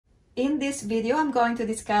In this video, I'm going to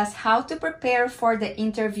discuss how to prepare for the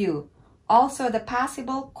interview, also the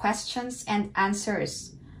possible questions and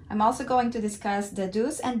answers. I'm also going to discuss the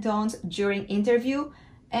do's and don'ts during interview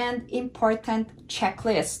and important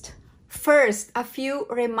checklist. First, a few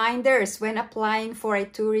reminders when applying for a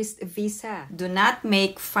tourist visa. Do not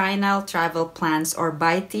make final travel plans or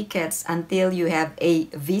buy tickets until you have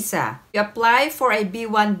a visa. To apply for a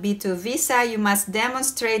B1, B2 visa, you must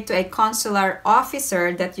demonstrate to a consular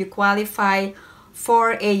officer that you qualify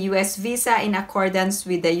for a U.S. visa in accordance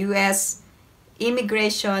with the U.S.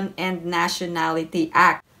 Immigration and Nationality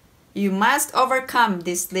Act. You must overcome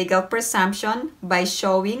this legal presumption by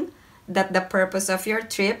showing that the purpose of your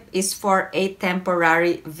trip is for a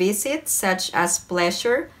temporary visit such as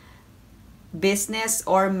pleasure, business,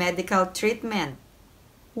 or medical treatment.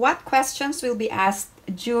 What questions will be asked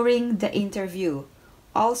during the interview?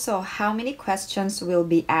 Also, how many questions will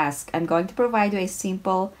be asked? I'm going to provide you a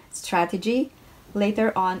simple strategy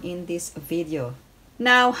later on in this video.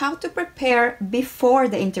 Now, how to prepare before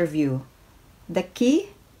the interview? The key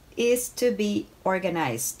is to be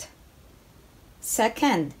organized.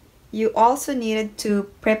 Second, you also needed to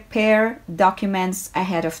prepare documents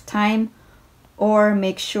ahead of time or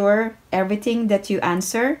make sure everything that you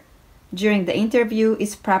answer during the interview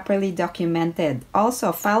is properly documented.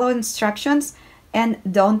 Also, follow instructions and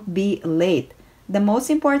don't be late. The most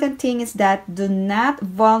important thing is that do not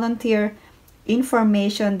volunteer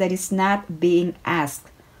information that is not being asked.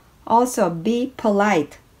 Also, be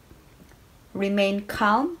polite. Remain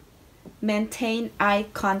calm. Maintain eye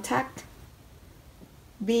contact.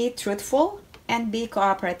 Be truthful and be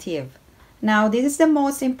cooperative. Now, this is the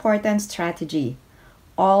most important strategy.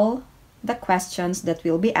 All the questions that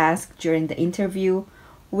will be asked during the interview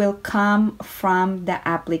will come from the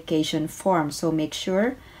application form. So make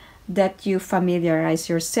sure that you familiarize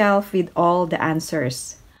yourself with all the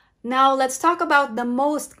answers. Now, let's talk about the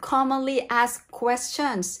most commonly asked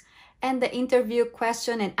questions and the interview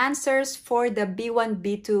question and answers for the B1,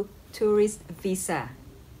 B2 tourist visa.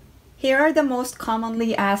 Here are the most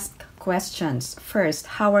commonly asked questions.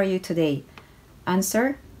 First, how are you today?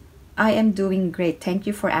 Answer, I am doing great. Thank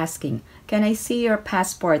you for asking. Can I see your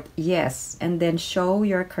passport? Yes. And then show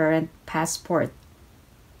your current passport.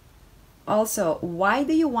 Also, why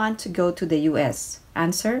do you want to go to the US?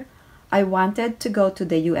 Answer, I wanted to go to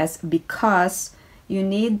the US because you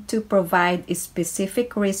need to provide a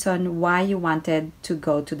specific reason why you wanted to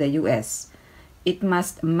go to the US. It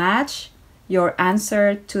must match your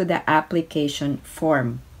answer to the application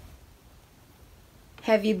form.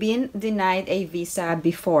 Have you been denied a visa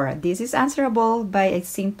before? This is answerable by a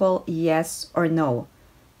simple yes or no.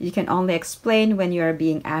 You can only explain when you are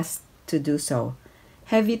being asked to do so.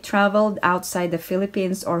 Have you traveled outside the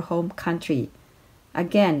Philippines or home country?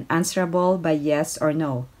 Again, answerable by yes or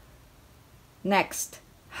no. Next,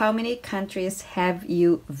 how many countries have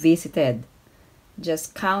you visited?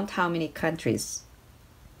 Just count how many countries.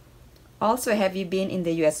 Also, have you been in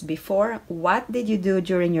the US before? What did you do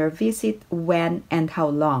during your visit, when, and how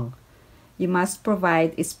long? You must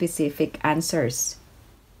provide specific answers.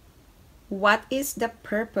 What is the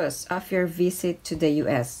purpose of your visit to the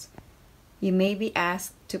US? You may be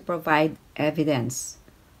asked to provide evidence.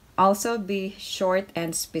 Also, be short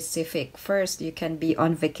and specific. First, you can be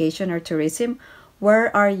on vacation or tourism.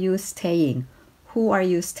 Where are you staying? Who are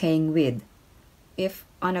you staying with? If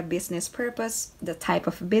on a business purpose, the type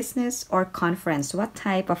of business or conference. What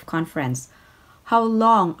type of conference? How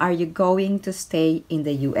long are you going to stay in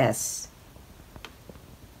the US?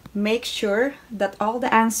 Make sure that all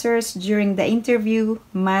the answers during the interview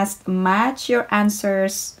must match your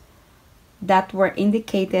answers that were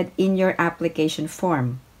indicated in your application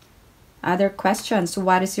form. Other questions,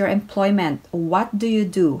 what is your employment? What do you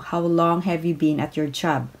do? How long have you been at your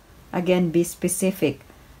job? Again, be specific.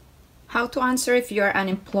 How to answer if you are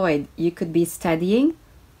unemployed? You could be studying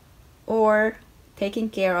or taking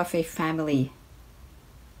care of a family.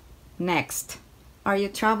 Next, are you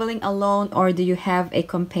traveling alone or do you have a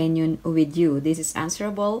companion with you? This is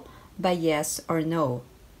answerable by yes or no.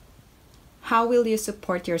 How will you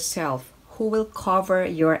support yourself? Who will cover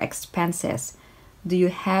your expenses? Do you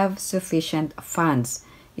have sufficient funds?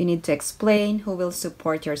 You need to explain who will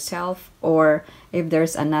support yourself or if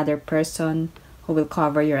there's another person who will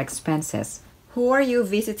cover your expenses. Who are you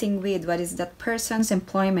visiting with? What is that person's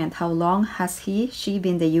employment? How long has she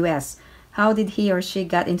been in the US? How did he or she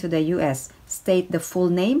get into the US? State the full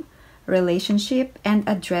name, relationship, and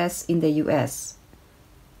address in the US.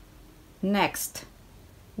 Next,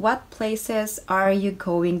 what places are you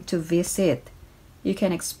going to visit? You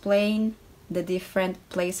can explain the different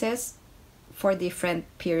places for different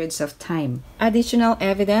periods of time. Additional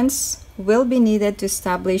evidence will be needed to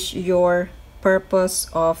establish your purpose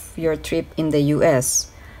of your trip in the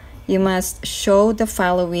US. You must show the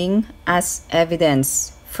following as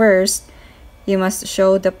evidence. First, you must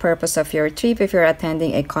show the purpose of your trip if you're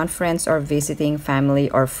attending a conference or visiting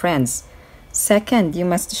family or friends. Second, you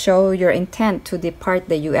must show your intent to depart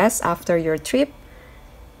the US after your trip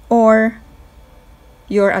or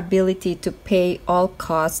your ability to pay all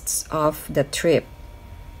costs of the trip.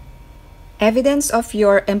 Evidence of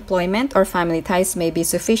your employment or family ties may be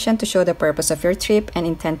sufficient to show the purpose of your trip and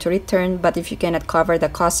intent to return, but if you cannot cover the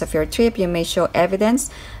cost of your trip, you may show evidence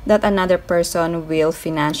that another person will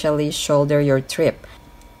financially shoulder your trip.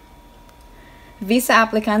 Visa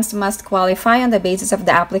applicants must qualify on the basis of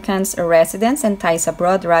the applicant's residence and ties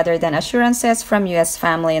abroad rather than assurances from U.S.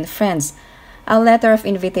 family and friends. A letter of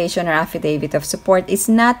invitation or affidavit of support is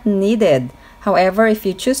not needed. However, if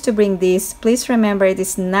you choose to bring this, please remember it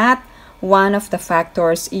is not one of the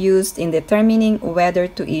factors used in determining whether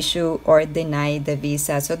to issue or deny the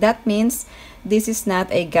visa. So that means this is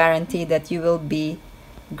not a guarantee that you will be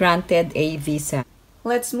granted a visa.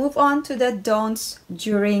 Let's move on to the don'ts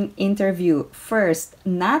during interview. First,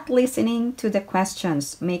 not listening to the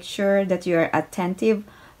questions. Make sure that you are attentive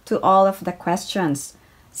to all of the questions.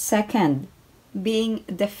 Second, being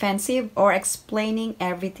defensive or explaining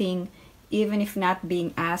everything even if not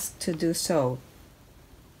being asked to do so.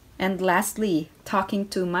 And lastly, talking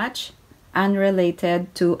too much,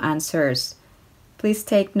 unrelated to answers. Please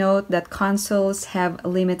take note that consuls have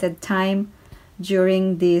limited time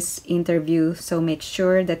during this interview, so make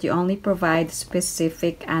sure that you only provide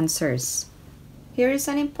specific answers. Here is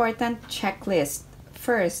an important checklist.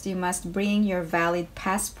 First, you must bring your valid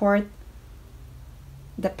passport.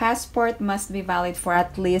 The passport must be valid for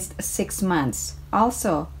at least 6 months.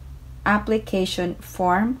 Also, application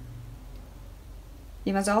form.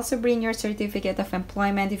 You must also bring your certificate of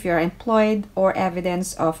employment if you are employed or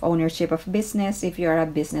evidence of ownership of business if you are a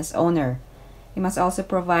business owner. You must also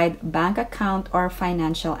provide bank account or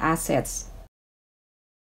financial assets.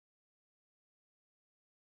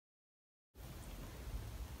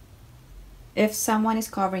 If someone is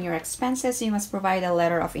covering your expenses, you must provide a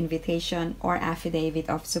letter of invitation or affidavit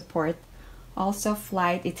of support. Also,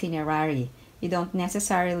 flight itinerary. You don't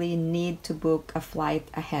necessarily need to book a flight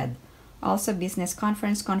ahead. Also, business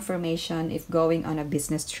conference confirmation if going on a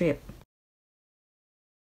business trip.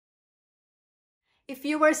 If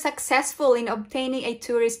you were successful in obtaining a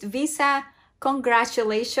tourist visa,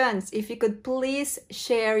 congratulations! If you could please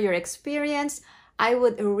share your experience, I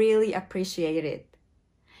would really appreciate it.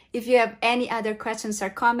 If you have any other questions or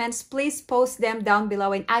comments, please post them down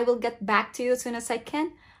below and I will get back to you as soon as I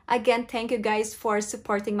can. Again, thank you guys for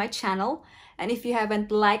supporting my channel. And if you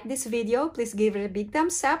haven't liked this video, please give it a big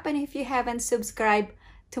thumbs up. And if you haven't subscribed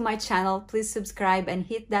to my channel, please subscribe and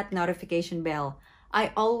hit that notification bell.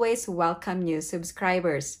 I always welcome new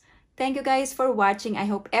subscribers. Thank you guys for watching. I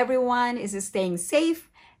hope everyone is staying safe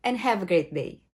and have a great day.